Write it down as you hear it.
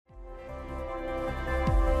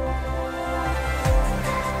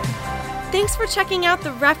Thanks for checking out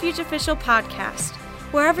the Refuge Official podcast.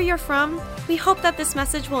 Wherever you're from, we hope that this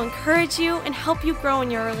message will encourage you and help you grow in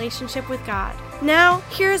your relationship with God. Now,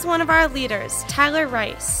 here's one of our leaders, Tyler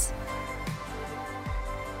Rice.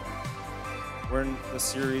 We're in the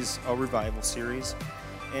series, a revival series,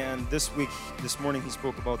 and this morning, he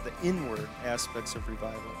spoke about the inward aspects of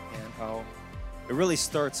revival and how it really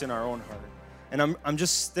starts in our own heart. And I'm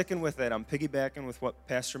just sticking with that. I'm piggybacking with what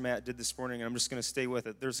Pastor Matt did this morning, and I'm just going to stay with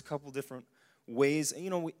it. There's a couple different ways.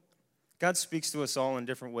 God speaks to us all in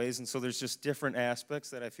different ways, and so there's just different aspects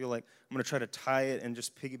that I feel like I'm going to try to tie it and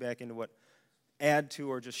just piggyback into add to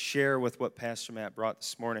or just share with what Pastor Matt brought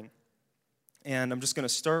this morning. And I'm just going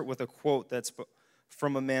to start with a quote that's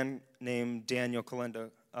from a man named Daniel Kolenda.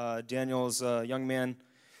 Daniel is a young man,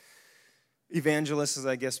 evangelist is,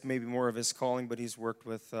 I guess, maybe more of his calling, but he's worked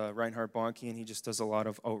with Reinhard Bonnke, and he just does a lot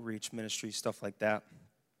of outreach ministry, stuff like that.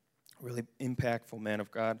 Really impactful man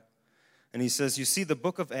of God. And he says, you see, the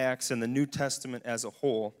book of Acts and the New Testament as a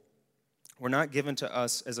whole were not given to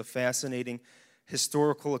us as a fascinating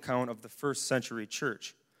historical account of the first century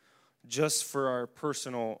church, just for our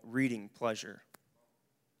personal reading pleasure.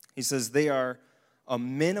 He says they are a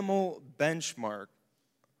minimal benchmark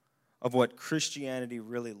of what Christianity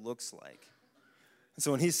really looks like. And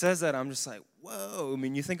so when he says that, I'm just like, whoa. I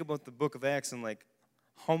mean, you think about the book of Acts and like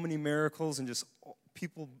how many miracles and just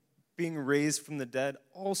people being raised from the dead,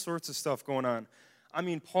 all sorts of stuff going on. I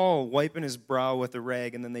mean, Paul wiping his brow with a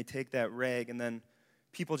rag, and then they take that rag, and then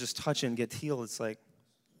people just touch it and get healed. It's like,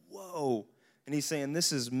 whoa. And he's saying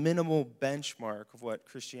this is minimal benchmark of what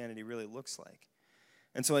Christianity really looks like.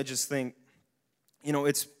 And so I just think,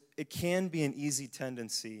 it can be an easy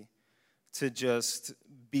tendency to just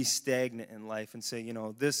be stagnant in life and say,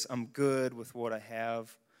 I'm good with what I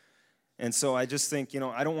have. And so I just think,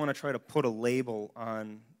 I don't want to try to put a label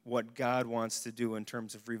on what God wants to do in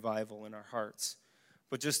terms of revival in our hearts,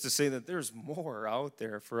 but just to say that there's more out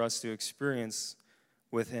there for us to experience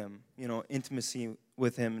with Him, intimacy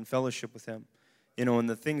with Him and fellowship with Him, and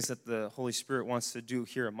the things that the Holy Spirit wants to do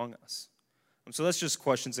here among us. So that's just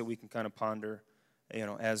questions that we can kind of ponder,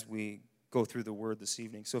 as we go through the Word this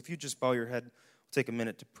evening. So if you just bow your head, we'll take a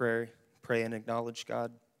minute to pray and acknowledge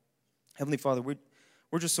God. Heavenly Father,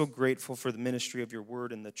 we're just so grateful for the ministry of your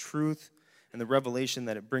Word and the truth and the revelation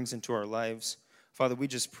that it brings into our lives. Father, we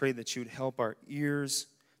just pray that you would help our ears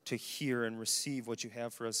to hear and receive what you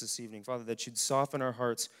have for us this evening. Father, that you'd soften our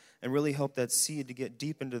hearts and really help that seed to get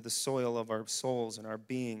deep into the soil of our souls and our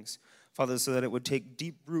beings. Father, so that it would take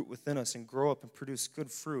deep root within us and grow up and produce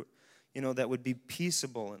good fruit, that would be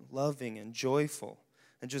peaceable and loving and joyful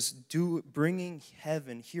and just bringing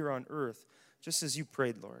heaven here on earth, just as you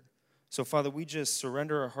prayed, Lord. So, Father, we just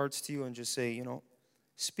surrender our hearts to you and just say,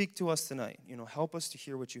 speak to us tonight. Help us to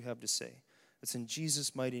hear what you have to say. It's in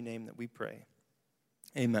Jesus' mighty name that we pray.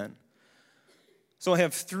 Amen. So I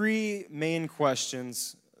have three main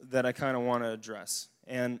questions that I kind of want to address.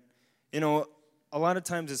 And, a lot of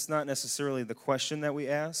times it's not necessarily the question that we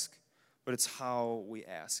ask, but it's how we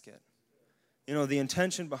ask it. The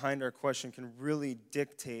intention behind our question can really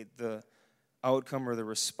dictate the outcome or the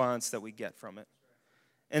response that we get from it.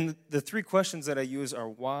 And the three questions that I use are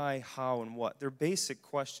why, how, and what. They're basic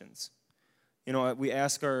questions. We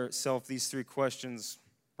ask ourselves these three questions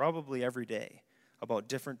probably every day about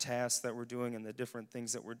different tasks that we're doing and the different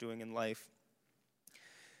things that we're doing in life.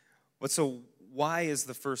 But so why is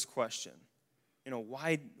the first question?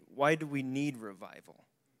 Why do we need revival?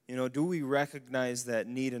 Do we recognize that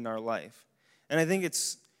need in our life? And I think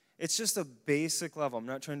it's just a basic level. I'm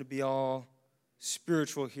not trying to be all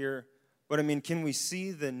spiritual here. But can we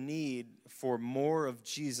see the need for more of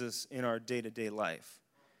Jesus in our day-to-day life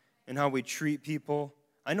and how we treat people?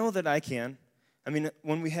 I know that I can.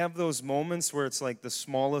 When we have those moments where it's like the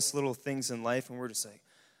smallest little things in life and we're just like,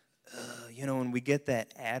 and we get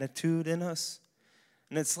that attitude in us.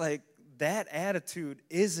 And it's like that attitude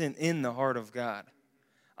isn't in the heart of God.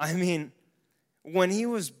 When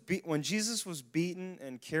Jesus was beaten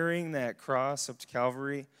and carrying that cross up to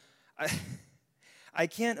Calvary, I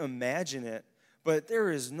can't imagine it, but there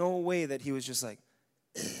is no way that he was just like,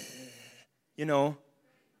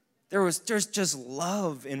 there's just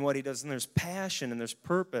love in what he does, and there's passion, and there's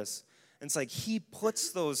purpose. And it's like he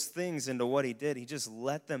puts those things into what he did. He just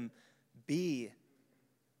let them be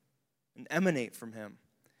and emanate from him.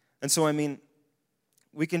 And so,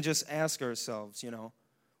 we can just ask ourselves,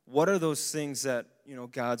 what are those things that,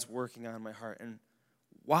 God's working on in my heart, and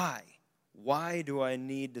why? Why do I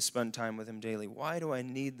need to spend time with him daily? Why do I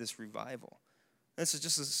need this revival? This is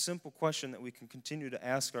just a simple question that we can continue to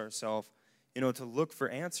ask ourselves, to look for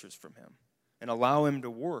answers from him and allow him to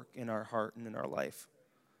work in our heart and in our life.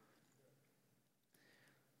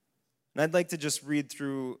 And I'd like to just read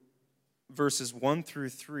through verses 1 through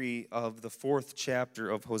 3 of the 4th chapter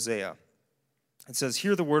of Hosea. It says,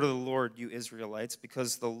 "Hear the word of the Lord, you Israelites,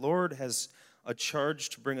 because the Lord has a charge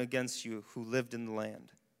to bring against you who lived in the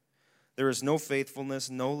land. There is no faithfulness,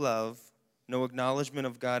 no love, no acknowledgement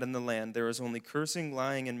of God in the land. There is only cursing,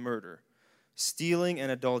 lying, and murder, stealing,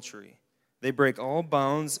 and adultery. They break all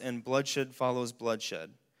bounds, and bloodshed follows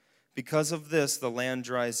bloodshed. Because of this, the land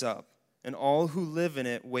dries up, and all who live in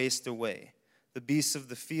it waste away. The beasts of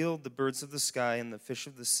the field, the birds of the sky, and the fish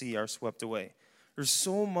of the sea are swept away." There's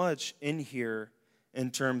so much in here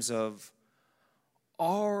in terms of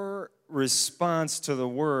our response to the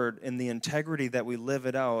word and the integrity that we live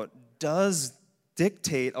it out does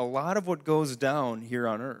dictate a lot of what goes down here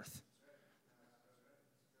on earth.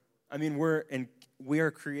 I mean, we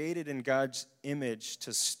are created in God's image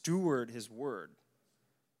to steward his word.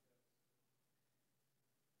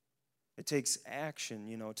 It takes action,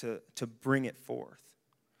 to bring it forth.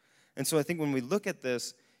 And so I think when we look at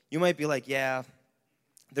this, you might be like, yeah,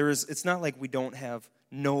 it's not like we don't have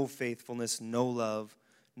no faithfulness, no love,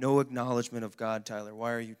 no acknowledgement of God, Tyler.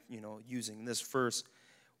 Why are you, using this verse?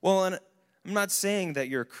 Well, and I'm not saying that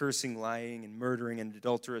you're cursing, lying, and murdering and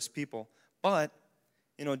adulterous people, but,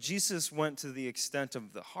 Jesus went to the extent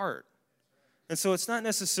of the heart. And so it's not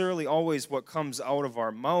necessarily always what comes out of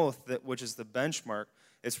our mouth, which is the benchmark.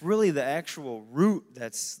 It's really the actual root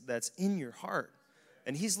that's in your heart.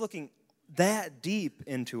 And he's looking that deep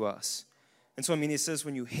into us. And so, he says,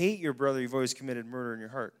 when you hate your brother, you've always committed murder in your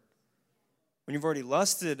heart. When you've already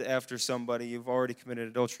lusted after somebody, you've already committed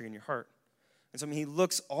adultery in your heart. And so, he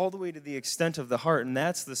looks all the way to the extent of the heart. And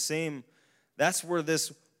that's where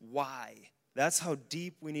this why, that's how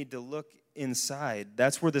deep we need to look inside.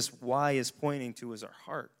 That's where this why is pointing to, is our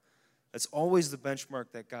heart. That's always the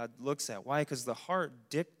benchmark that God looks at. Why? Because the heart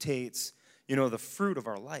dictates, the fruit of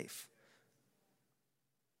our life.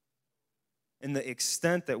 And the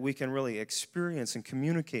extent that we can really experience and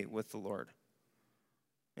communicate with the Lord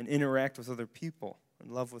and interact with other people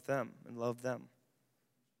and love with them and love them.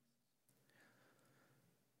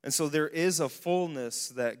 And so there is a fullness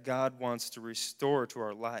that God wants to restore to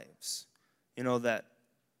our lives. That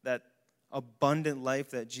abundant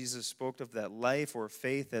life that Jesus spoke of, that life or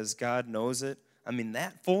faith as God knows it.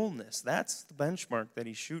 That fullness, that's the benchmark that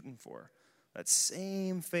he's shooting for. That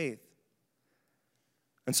same faith.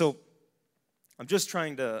 And so I'm just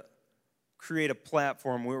trying to create a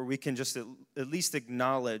platform where we can just at least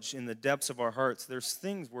acknowledge in the depths of our hearts there's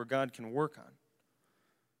things where God can work on.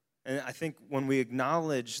 And I think when we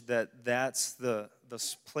acknowledge that that's the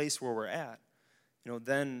place where we're at,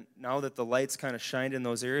 then now that the light's kind of shined in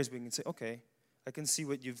those areas, we can say, okay, I can see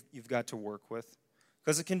what you've got to work with.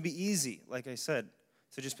 Because it can be easy, like I said,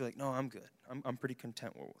 to just be like, no, I'm good. I'm pretty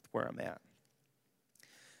content with where I'm at.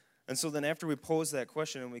 And so then after we pose that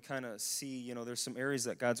question and we kind of see, there's some areas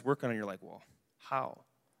that God's working on, and you're like, well, how?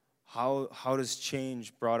 How does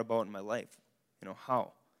change brought about in my life?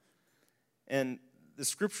 How? And the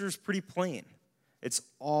scripture is pretty plain. It's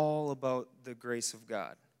all about the grace of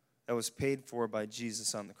God that was paid for by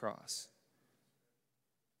Jesus on the cross.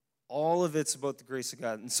 All of it's about the grace of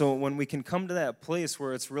God. And so when we can come to that place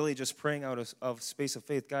where it's really just praying out of space of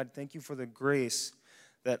faith, God, thank you for the grace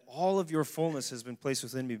that all of your fullness has been placed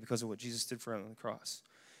within me because of what Jesus did for me on the cross.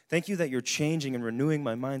 Thank you that you're changing and renewing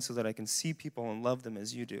my mind so that I can see people and love them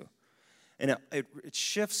as you do. And it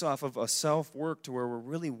shifts off of a self-work to where we're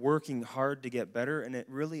really working hard to get better, and it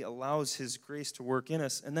really allows his grace to work in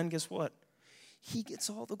us. And then guess what? He gets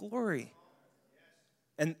all the glory.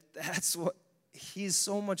 And that's what, he's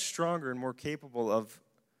so much stronger and more capable of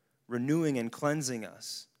renewing and cleansing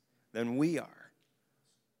us than we are.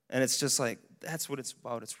 And it's just like, that's what it's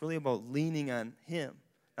about. It's really about leaning on him,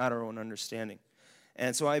 not our own understanding.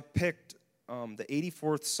 And so I picked the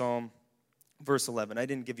 84th Psalm, verse 11. I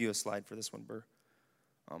didn't give you a slide for this one, Burr.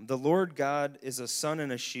 The Lord God is a sun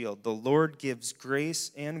and a shield. The Lord gives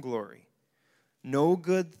grace and glory. No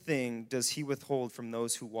good thing does he withhold from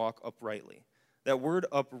those who walk uprightly. That word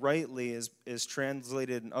uprightly is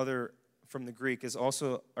translated in other, from the Greek, is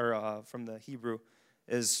also, or from the Hebrew,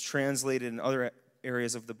 is translated in other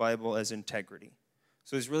areas of the Bible as integrity.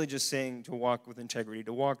 So he's really just saying to walk with integrity,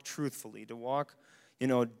 to walk truthfully, to walk,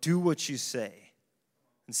 do what you say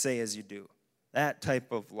and say as you do. That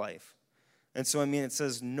type of life. And so, it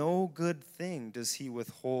says, no good thing does he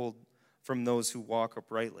withhold from those who walk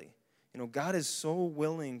uprightly. God is so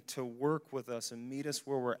willing to work with us and meet us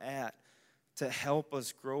where we're at to help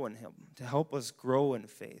us grow in him, to help us grow in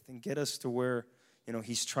faith and get us to where,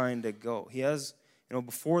 he's trying to go. He has,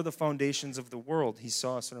 before the foundations of the world, he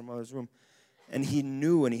saw us in our mother's womb. And he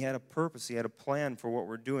knew, and he had a purpose, he had a plan for what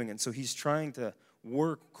we're doing. And so he's trying to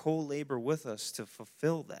work, co-labor with us to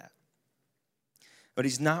fulfill that. But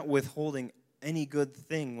he's not withholding any good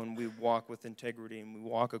thing when we walk with integrity and we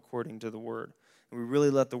walk according to the Word. And we really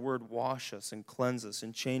let the Word wash us and cleanse us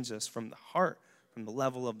and change us from the heart, from the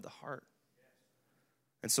level of the heart.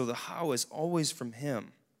 And so the how is always from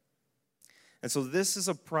him. And so this is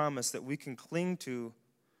a promise that we can cling to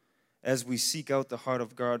as we seek out the heart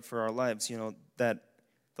of God for our lives, that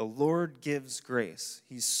the Lord gives grace.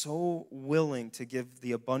 He's so willing to give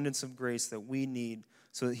the abundance of grace that we need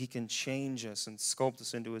so that he can change us and sculpt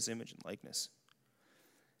us into his image and likeness.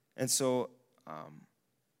 And so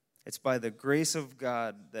it's by the grace of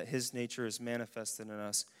God that his nature is manifested in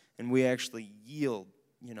us, and we actually yield,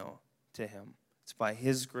 to him. It's by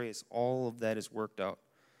his grace all of that is worked out.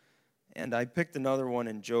 And I picked another one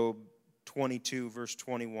in Job 22, verse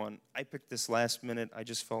 21. I picked this last minute. I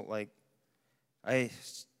just felt like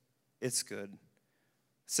it's good. It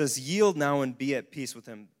says, yield now and be at peace with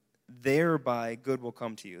him. Thereby good will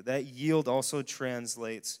come to you. That yield also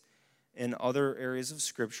translates in other areas of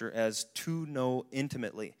Scripture as to know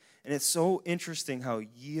intimately. And it's so interesting how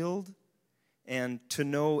yield and to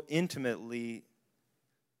know intimately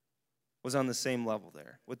was on the same level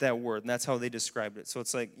there with that word. And that's how they described it. So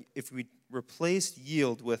it's like if we replaced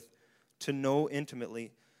yield with to know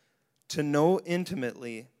intimately,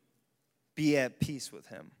 be at peace with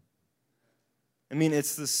him. I mean,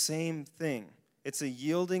 it's the same thing. It's a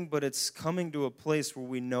yielding, but it's coming to a place where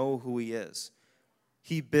we know who he is.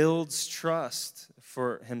 He builds trust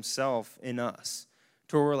for himself in us.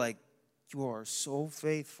 To where we're like, you are so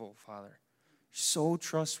faithful, Father. So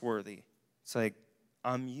trustworthy. It's like,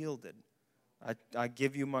 I'm yielded. I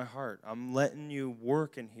give you my heart. I'm letting you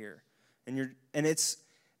work in here. And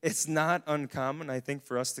it's not uncommon, I think,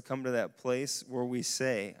 for us to come to that place where we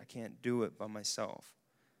say, I can't do it by myself.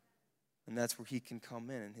 And that's where he can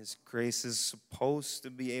come in. And his grace is supposed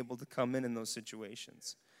to be able to come in those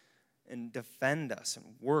situations and defend us and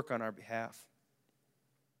work on our behalf.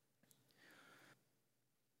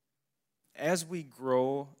 As we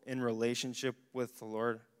grow in relationship with the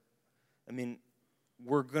Lord,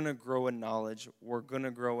 we're going to grow in knowledge. We're going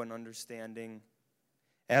to grow in understanding.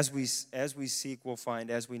 As we seek, we'll find.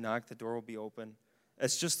 As we knock, the door will be open.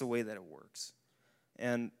 It's just the way that it works.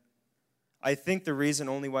 And I think the reason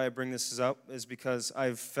only why I bring this up is because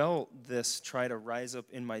I've felt this try to rise up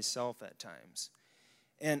in myself at times.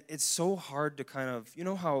 And it's so hard to kind of,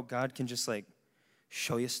 how God can just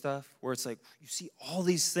show you stuff where it's like you see all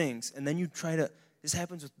these things and then you try to, this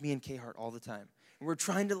happens with me and K-Hart all the time. And we're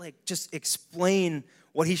trying to just explain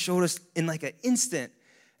what he showed us in an instant.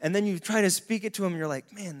 And then you try to speak it to him and you're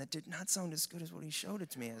like, man, that did not sound as good as what he showed it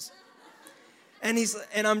to me as.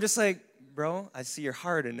 And I'm just like, bro, I see your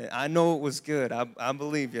heart in it. I know it was good. I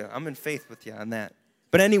believe you. I'm in faith with you on that.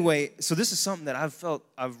 But anyway, so this is something that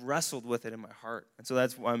I've wrestled with it in my heart. And so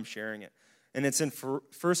that's why I'm sharing it. And it's in 1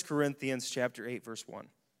 Corinthians chapter 8, verse 1.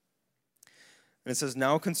 And it says,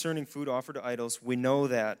 now concerning food offered to idols, we know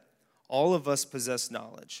that all of us possess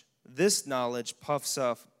knowledge. This knowledge puffs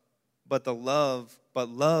up, but love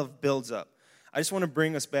builds up. I just want to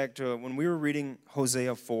bring us back to when we were reading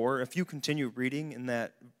Hosea 4. If you continue reading in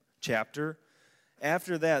that chapter,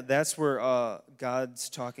 after that, that's where God's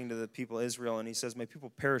talking to the people of Israel, and he says, my people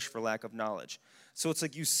perish for lack of knowledge. So it's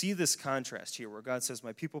like you see this contrast here where God says,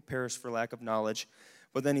 my people perish for lack of knowledge,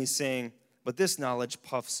 but then he's saying, but this knowledge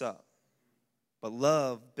puffs up, but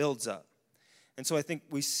love builds up. And so I think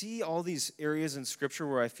we see all these areas in Scripture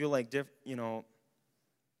where I feel like,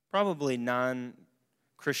 probably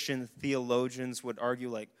non-Christian theologians would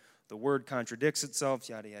argue the word contradicts itself,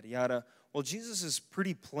 yada, yada, yada. Well, Jesus is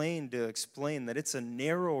pretty plain to explain that it's a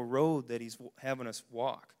narrow road that he's having us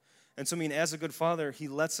walk. And so, as a good father, he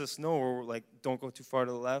lets us know where we're don't go too far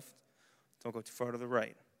to the left, don't go too far to the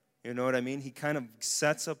right. You know what I mean? He kind of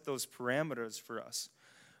sets up those parameters for us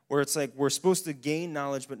where it's we're supposed to gain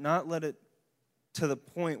knowledge but not let it to the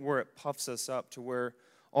point where it puffs us up to where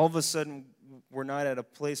all of a sudden we're not at a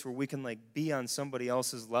place where we can be on somebody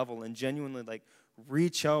else's level and genuinely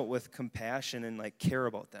reach out with compassion and care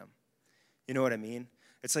about them. You know what I mean?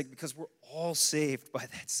 It's because we're all saved by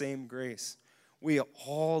that same grace. We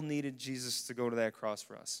all needed Jesus to go to that cross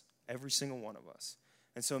for us, every single one of us.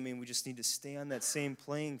 And so, we just need to stay on that same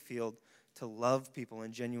playing field to love people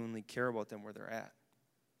and genuinely care about them where they're at.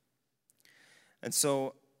 And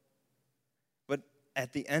so, but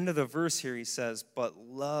at the end of the verse here, he says, but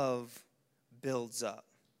love builds up.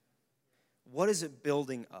 What is it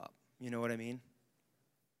building up? You know what I mean?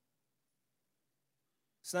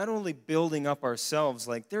 It's not only building up ourselves,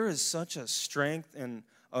 there is such a strength and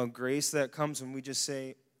grace that comes when we just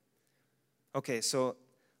say, okay, so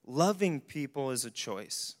loving people is a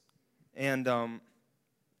choice. And I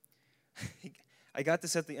got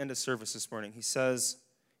this at the end of service this morning. He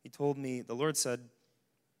told me, the Lord said,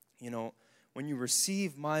 when you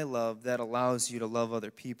receive my love, that allows you to love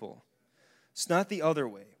other people. It's not the other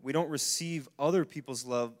way. We don't receive other people's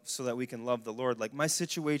love so that we can love the Lord. Like, my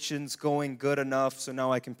situation's going good enough, so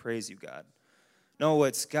now I can praise you, God. No,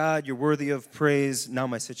 it's, God, you're worthy of praise. Now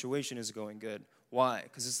my situation is going good. Why?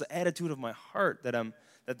 Because it's the attitude of my heart that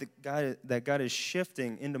God is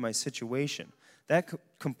shifting into my situation. That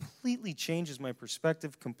completely changes my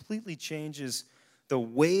perspective, completely changes the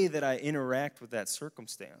way that I interact with that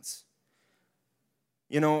circumstance.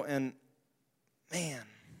 And man,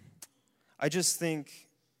 I just think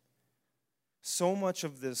so much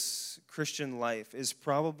of this Christian life is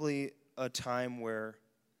probably a time where,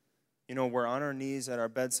 we're on our knees at our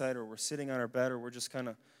bedside, or we're sitting on our bed, or we're just kind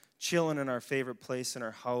of chilling in our favorite place in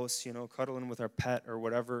our house, cuddling with our pet or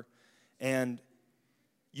whatever, and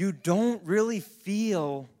you don't really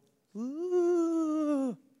feel,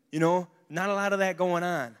 ooh, not a lot of that going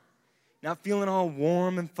on. Not feeling all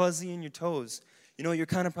warm and fuzzy in your toes. You're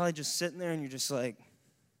kind of probably just sitting there and you're just like,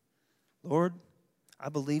 Lord, I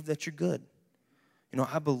believe that you're good.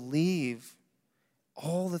 I believe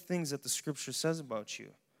all the things that the Scripture says about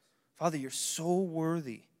you. Father, you're so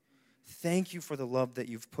worthy. Thank you for the love that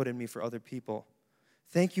you've put in me for other people.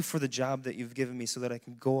 Thank you for the job that you've given me so that I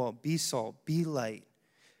can go out, be salt, be light,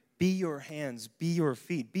 be your hands, be your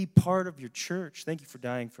feet, be part of your church. Thank you for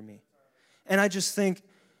dying for me. And I just think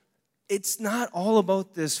it's not all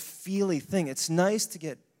about this feely thing. It's nice to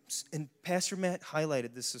get, and Pastor Matt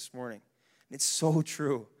highlighted this morning. It's so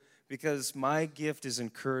true, because my gift is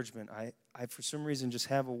encouragement. I for some reason just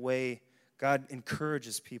have a way God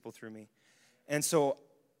encourages people through me. And so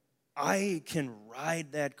I can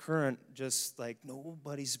ride that current just like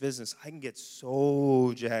nobody's business. I can get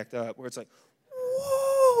so jacked up where it's like,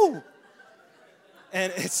 woo!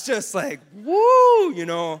 And it's just like,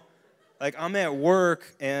 woo, Like, I'm at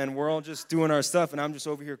work, and we're all just doing our stuff, and I'm just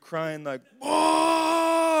over here crying like,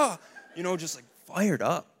 oh! Just like fired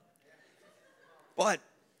up. But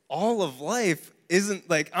all of life isn't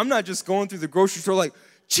like, I'm not just going through the grocery store like,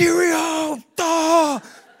 Cheerio! Oh!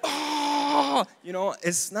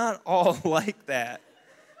 It's not all like that.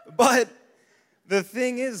 But the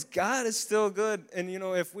thing is, God is still good. And,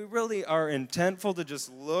 if we really are intentful to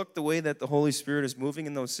just look the way that the Holy Spirit is moving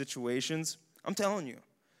in those situations, I'm telling you,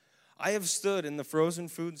 I have stood in the frozen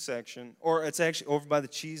food section, or it's actually over by the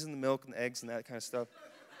cheese and the milk and the eggs and that kind of stuff.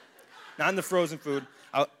 Not in the frozen food.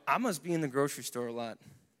 I must be in the grocery store a lot.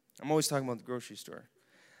 I'm always talking about the grocery store.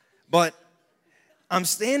 But I'm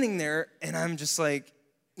standing there, and I'm just like,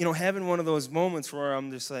 having one of those moments where I'm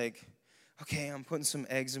just like, okay, I'm putting some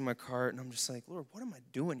eggs in my cart, and I'm just like, Lord, what am I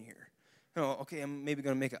doing here? Okay, I'm maybe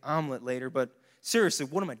going to make an omelet later, but seriously,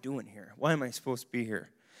 what am I doing here? Why am I supposed to be here?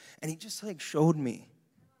 And he just showed me.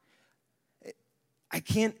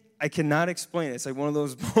 I cannot explain it. It's like one of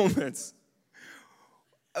those moments.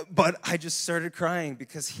 But I just started crying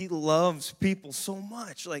because he loves people so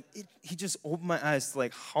much. He just opened my eyes to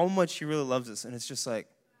how much he really loves us. And it's just like,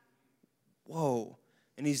 whoa.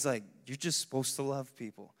 And he's like, you're just supposed to love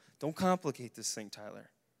people. Don't complicate this thing, Tyler.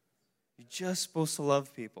 You're just supposed to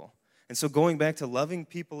love people. And so going back to loving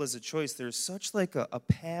people as a choice, there's such a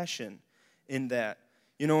passion in that.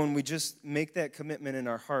 When we just make that commitment in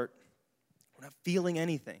our heart, we're not feeling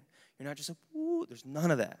anything. You're not just like, ooh, there's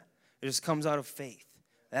none of that. It just comes out of faith.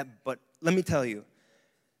 But let me tell you,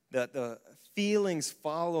 that the feelings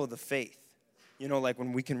follow the faith.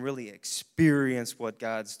 When we can really experience what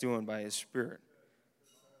God's doing by His Spirit.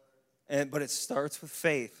 But it starts with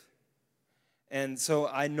faith. And so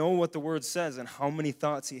I know what the Word says and how many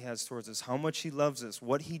thoughts He has towards us, how much He loves us,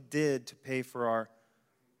 what He did to pay for our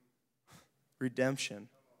redemption.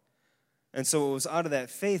 And so it was out of that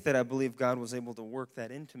faith that I believe God was able to work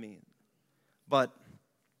that into me.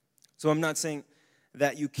 So I'm not saying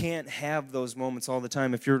that you can't have those moments all the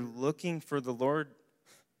time. If you're looking for the Lord,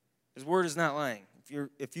 His Word is not lying.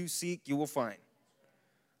 If you seek, you will find.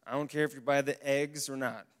 I don't care if you buy the eggs or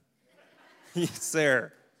not. He's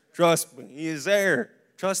there. Trust me, He is there.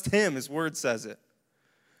 Trust Him. His Word says it.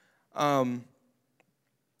 So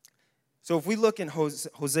if we look in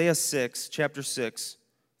Hosea 6, chapter 6,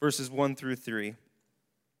 verses 1 through 3,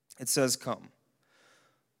 it says, come.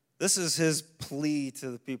 This is His plea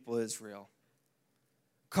to the people of Israel.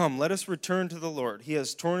 Come, let us return to the Lord. He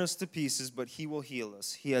has torn us to pieces, but He will heal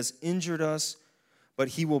us. He has injured us, but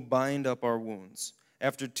He will bind up our wounds.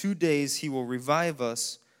 After 2 days, He will revive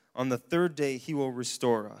us. On the third day, He will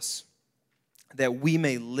restore us. that we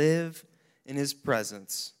may live in his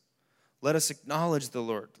presence. Let us acknowledge the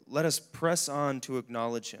Lord. Let us press on to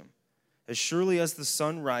acknowledge him. As surely as the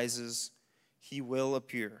sun rises, he will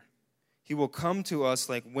appear. He will come to us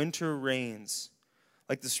like winter rains,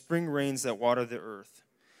 like the spring rains that water the earth.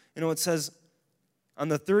 You know, it says, on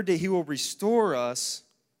the third day he will restore us,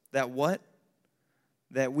 that what?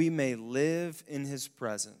 That we may live in his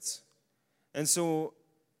presence. And so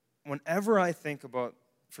whenever I think about,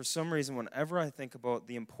 for some reason, whenever I think about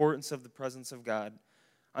the importance of the presence of God,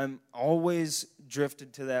 I'm always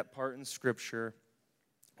drifted to that part in Scripture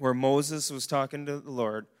where Moses was talking to the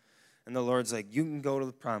Lord, and the Lord's like, you can go to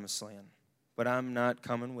the promised land, but I'm not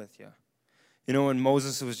coming with you. You know, and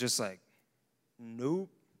Moses was just like, nope,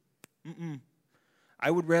 I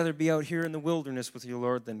would rather be out here in the wilderness with you,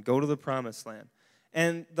 Lord, than go to the promised land.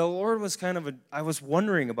 And the Lord was I was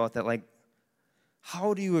wondering about that, like,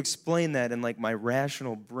 how do you explain that in, like, my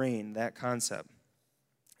rational brain, that concept?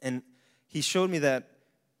 And he showed me that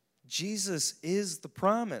Jesus is the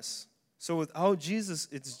promise. So without Jesus,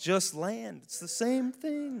 it's just land. It's the same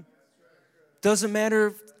thing. It doesn't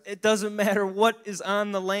matter what is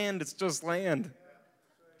on the land, it's just land.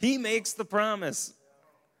 He makes the promise.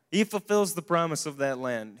 He fulfills the promise of that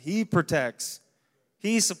land. He protects.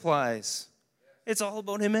 He supplies. It's all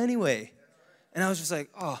about him anyway. And I was just like,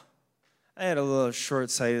 oh, I had a little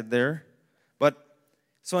short-sighted there. But,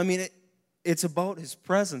 so I mean, it's about his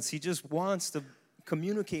presence. He just wants to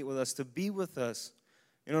communicate with us, to be with us,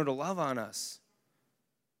 you know, to love on us.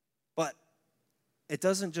 But it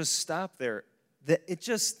doesn't just stop there.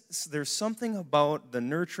 There's something about the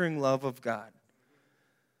nurturing love of God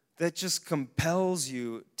that just compels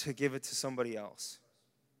you to give it to somebody else.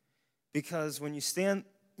 Because when you stand,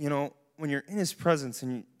 you know, when you're in his presence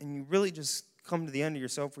and you really just come to the end of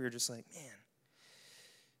yourself where you're just like, man,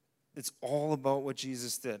 it's all about what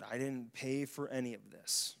Jesus did. I didn't pay for any of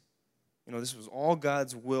this. You know, this was all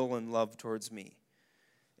God's will and love towards me.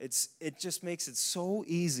 It just makes it so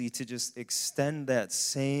easy to just extend that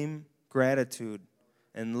same gratitude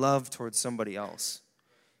and love towards somebody else.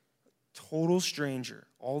 Total stranger.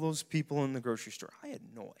 All those people in the grocery store. I had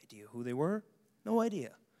no idea who they were. No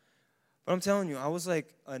idea. But I'm telling you, I was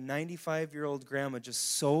like a 95-year-old grandma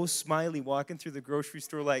just so smiley walking through the grocery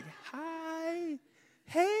store like, hi,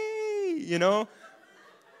 hey, you know.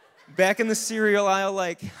 Back in the cereal aisle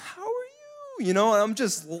like, how are you? You know, and I'm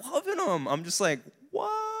just loving them. I'm just like,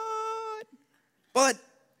 what? But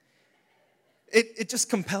it just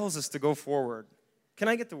compels us to go forward. Can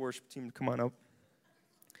I get the worship team to come on up?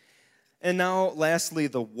 And now, lastly,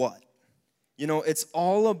 the what. You know, it's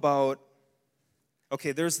all about,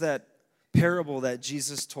 okay, there's that parable that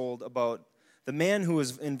Jesus told about the man who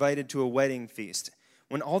was invited to a wedding feast.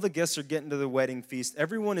 When all the guests are getting to the wedding feast,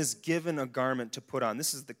 everyone is given a garment to put on.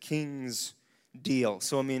 This is the king's deal.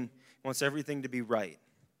 So, I mean, he wants everything to be right.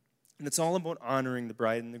 And it's all about honoring the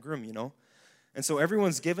bride and the groom, you know. And so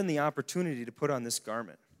everyone's given the opportunity to put on this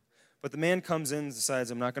garment. But the man comes in and decides,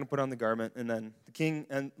 I'm not going to put on the garment. And then the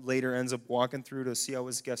king later ends up walking through to see how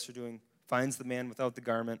his guests are doing, finds the man without the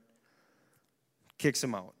garment, kicks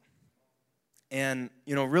him out. And,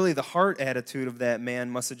 you know, really the heart attitude of that man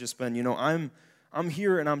must have just been, you know, I'm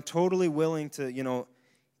here and I'm totally willing to, you know,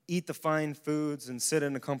 eat the fine foods and sit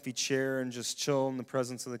in a comfy chair and just chill in the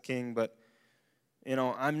presence of the king. But, you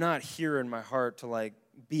know, I'm not here in my heart to, like,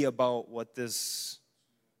 be about what this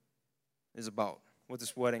is about, what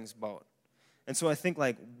this wedding's about. And so I think,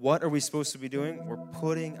 like, what are we supposed to be doing? We're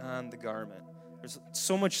putting on the garment. There's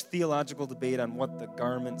so much theological debate on what the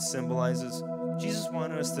garment symbolizes. Jesus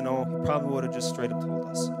wanted us to know. He probably would have just straight up told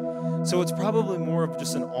us. So it's probably more of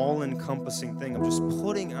just an all-encompassing thing of just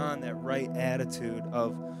putting on that right attitude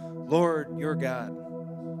of, Lord, you're God.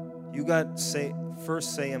 You got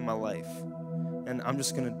first say in my life. And I'm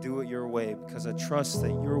just going to do it your way because I trust that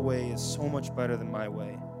your way is so much better than my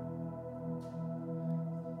way.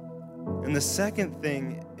 And the second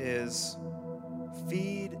thing is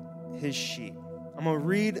feed his sheep. I'm going to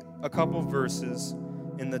read a couple verses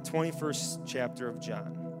in the 21st chapter of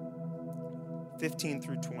John, 15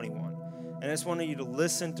 through 21. And I just wanted you to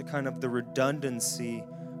listen to kind of the redundancy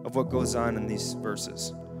of what goes on in these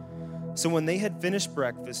verses. So when they had finished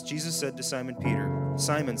breakfast, Jesus said to Simon Peter,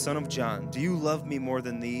 Simon, son of John, do you love me more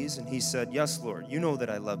than these? And he said, yes, Lord, you know that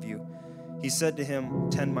I love you. He said to him,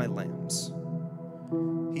 tend my lambs.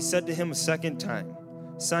 He said to him a second time,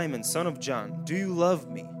 Simon, son of John, do you love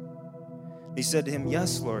me? He said to him,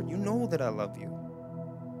 yes, Lord, you know that I love you.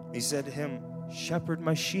 He said to him, shepherd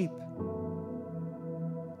my sheep.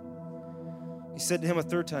 He said to him a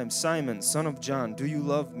third time, Simon, son of John, do you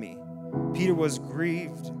love me? Peter was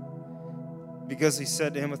grieved because he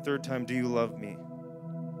said to him a third time, "Do you love me?"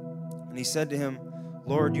 And he said to him,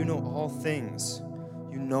 "Lord, you know all things.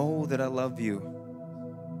 You know that I love you."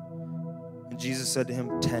 And Jesus said to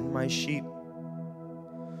him, "Tend my sheep.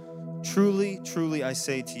 Truly, truly, I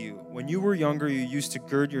say to you, when you were younger, you used to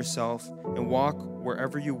gird yourself and walk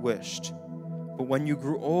wherever you wished. But when you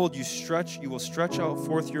grew old, you will stretch out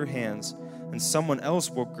forth your hands, and someone else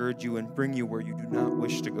will gird you and bring you where you do not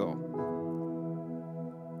wish to go."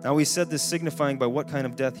 Now he said this, signifying by what kind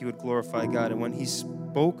of death he would glorify God. And when he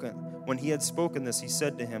had spoken this, he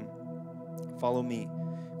said to him, "Follow me."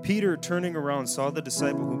 Peter, turning around, saw the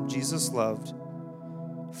disciple whom Jesus loved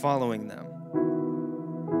following them.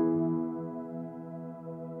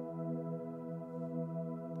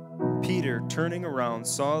 Peter, turning around,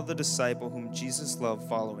 saw the disciple whom Jesus loved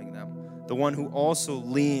following them, the one who also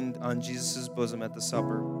leaned on Jesus' bosom at the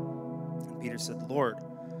supper. And Peter said, "Lord,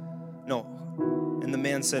 no." And the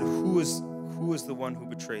man said, Who is the one who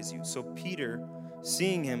betrays you?" So Peter,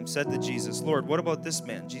 seeing him, said to Jesus, "Lord, what about this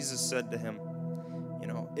man?" Jesus said to him,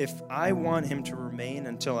 "If I want him to remain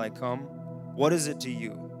until I come, what is it to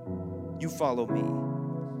you? You follow me."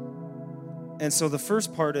 And so the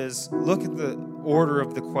first part is, look at the order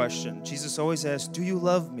of the question. Jesus always asks, "Do you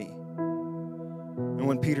love me?" And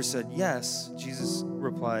when Peter said yes, Jesus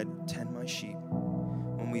replied, "Tend my sheep."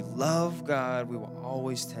 When we love God, we will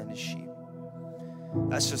always tend His sheep.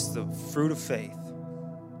 That's just the fruit of faith.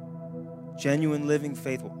 Genuine living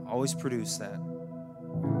faith will always produce that.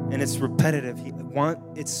 And it's repetitive.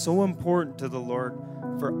 It's so important to the Lord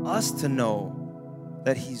for us to know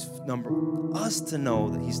that He's number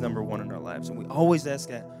one in our lives. And we always ask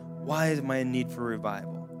God, why am I in need for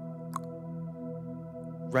revival?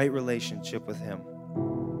 Right relationship with Him,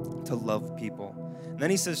 to love people. And then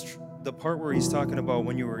He says the part where He's talking about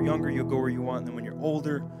when you were younger, you'll go where you want, and then when you're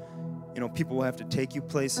older, people will have to take you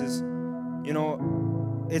places.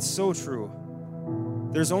 It's so true.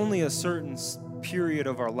 There's only a certain period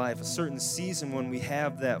of our life, a certain season when we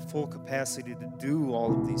have that full capacity to do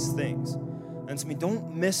all of these things. And so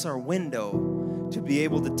don't miss our window to be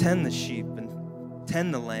able to tend the sheep and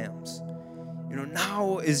tend the lambs.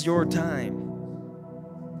 Now is your time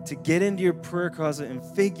to get into your prayer closet and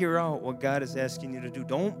figure out what God is asking you to do.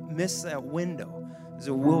 Don't miss that window, because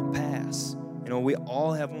it will pass. We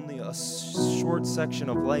all have only a short section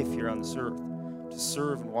of life here on this earth to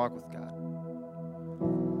serve and walk with God.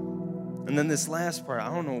 And then this last part, I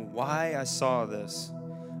don't know why I saw this,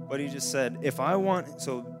 but he just said,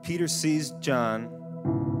 so Peter sees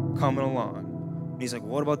John coming along. And he's like,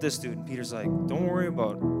 "What about this dude?" And Peter's like, "Don't worry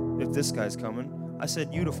about if this guy's coming. I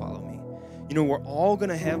said you to follow me." We're all going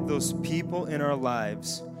to have those people in our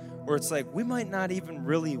lives where it's like we might not even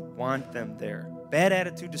really want them there. Bad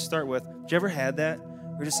attitude to start with. Did you ever had that?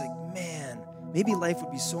 We're just like, man, maybe life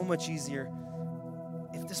would be so much easier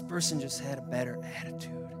if this person just had a better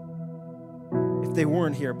attitude. If they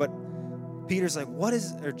weren't here. But Jesus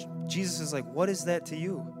is like, what is that to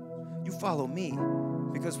you? You follow me.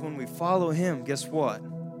 Because when we follow Him, guess what?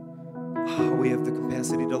 We have the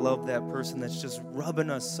capacity to love that person that's just rubbing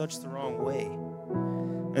us such the wrong way.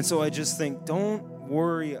 And so I just think, don't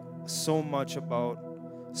worry so much about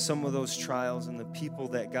some of those trials and the people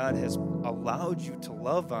that God has allowed you to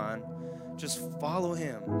love on. Just follow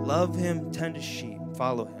Him. Love Him, tend His sheep.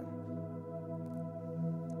 Follow Him.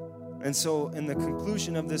 And so in the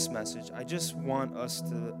conclusion of this message, I just want us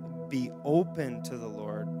to be open to the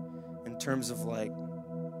Lord in terms of why?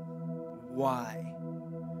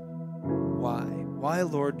 Why,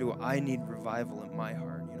 Lord, do I need revival in my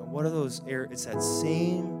heart? What are those areas? It's that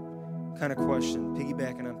same kind of question,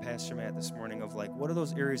 piggybacking on Pastor Matt this morning, of what are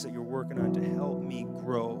those areas that you're working on to help me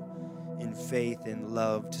grow in faith and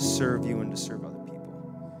love, to serve you and to serve other people?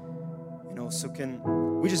 So can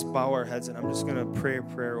we just bow our heads, and I'm just going to pray a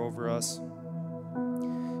prayer over us.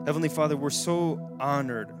 Heavenly Father, we're so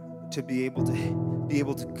honored to be able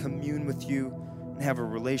to commune with you and have a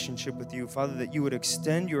relationship with you. Father, that you would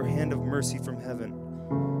extend your hand of mercy from heaven.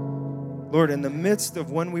 Lord, in the midst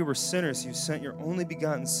of when we were sinners, you sent your only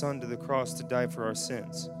begotten Son to the cross to die for our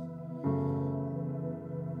sins.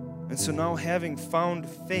 And so now, having found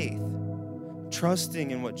faith,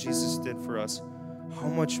 trusting in what Jesus did for us, how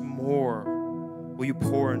much more will you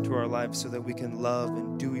pour into our lives so that we can love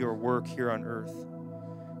and do your work here on earth?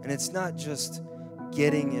 And it's not just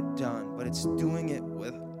getting it done, but it's doing it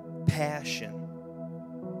with passion.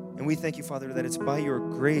 And we thank you, Father, that it's by your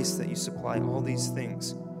grace that you supply all these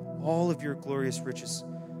things. All of your glorious riches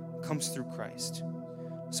comes through Christ.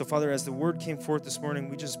 So, Father, as the word came forth this morning,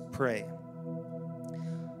 we just pray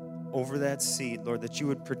over that seed, Lord, that you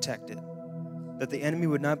would protect it, that the enemy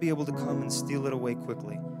would not be able to come and steal it away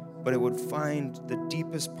quickly, but it would find the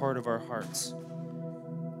deepest part of our hearts.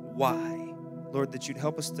 Why? Lord, that you'd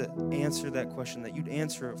help us to answer that question, that you'd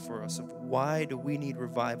answer it for us of why do we need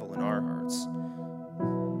revival in our hearts?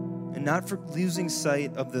 And not for losing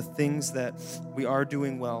sight of the things that we are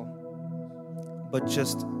doing well, but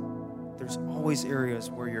just there's always areas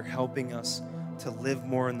where you're helping us to live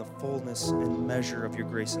more in the fullness and measure of your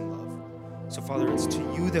grace and love. So, Father, it's to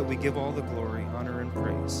you that we give all the glory, honor, and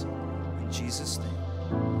praise. In Jesus' name,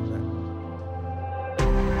 amen.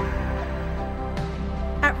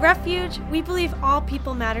 At Refuge, we believe all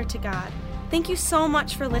people matter to God. Thank you so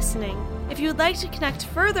much for listening. If you would like to connect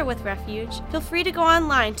further with Refuge, feel free to go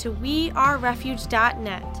online to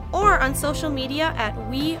wearerefuge.net or on social media at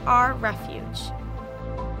We Are Refuge.